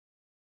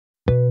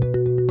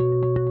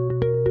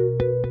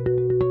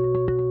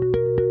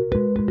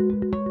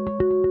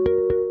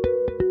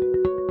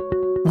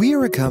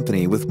are a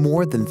company with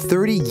more than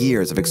 30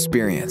 years of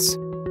experience.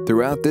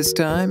 Throughout this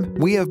time,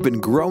 we have been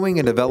growing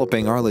and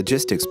developing our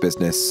logistics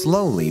business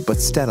slowly but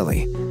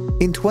steadily.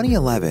 In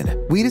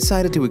 2011, we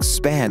decided to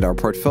expand our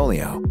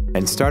portfolio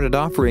and started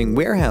offering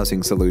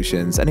warehousing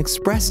solutions and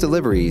express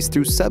deliveries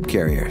through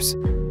subcarriers.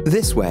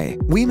 This way,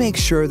 we make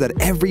sure that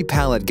every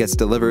pallet gets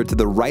delivered to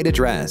the right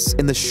address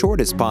in the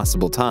shortest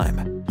possible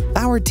time.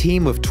 Our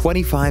team of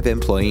 25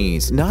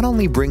 employees not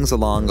only brings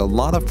along a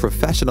lot of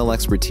professional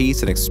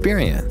expertise and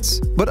experience,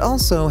 but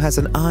also has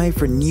an eye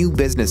for new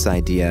business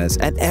ideas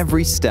at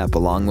every step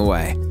along the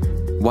way.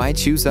 Why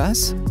choose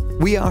us?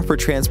 We offer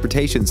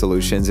transportation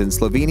solutions in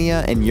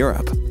Slovenia and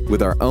Europe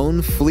with our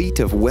own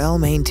fleet of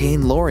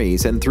well-maintained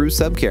lorries and through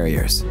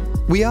subcarriers.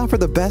 We offer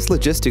the best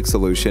logistics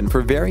solution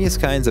for various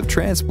kinds of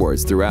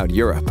transports throughout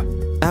Europe.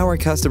 Our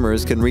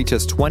customers can reach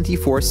us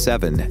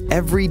 24/7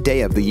 every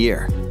day of the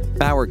year.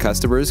 Our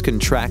customers can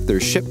track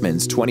their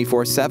shipments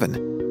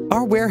 24/7.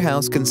 Our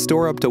warehouse can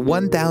store up to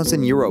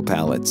 1,000 euro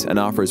pallets and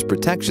offers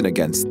protection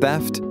against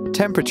theft,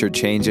 temperature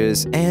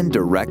changes, and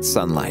direct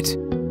sunlight.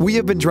 We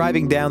have been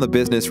driving down the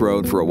business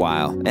road for a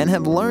while and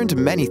have learned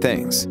many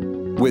things.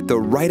 With the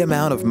right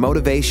amount of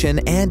motivation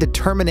and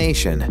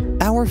determination,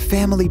 our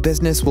family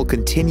business will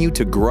continue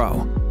to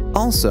grow.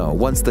 Also,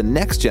 once the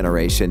next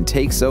generation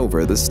takes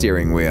over the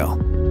steering wheel.